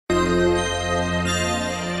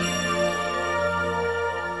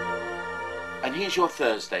here's your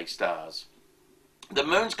Thursday stars. The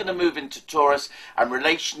moon's going to move into Taurus, and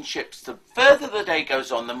relationships, the further the day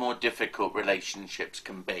goes on, the more difficult relationships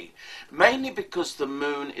can be. Mainly because the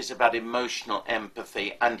moon is about emotional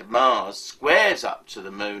empathy, and Mars squares up to the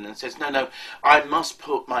moon and says, no, I must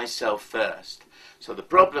put myself first. So the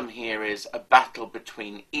problem here is a battle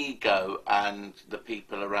between ego and the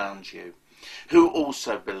people around you, who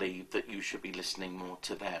also believe that you should be listening more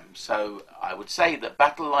to them. So I would say that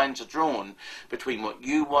battle lines are drawn between what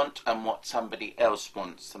you want and what somebody else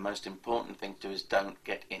wants. The most important thing to do is don't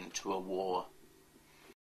get into a war.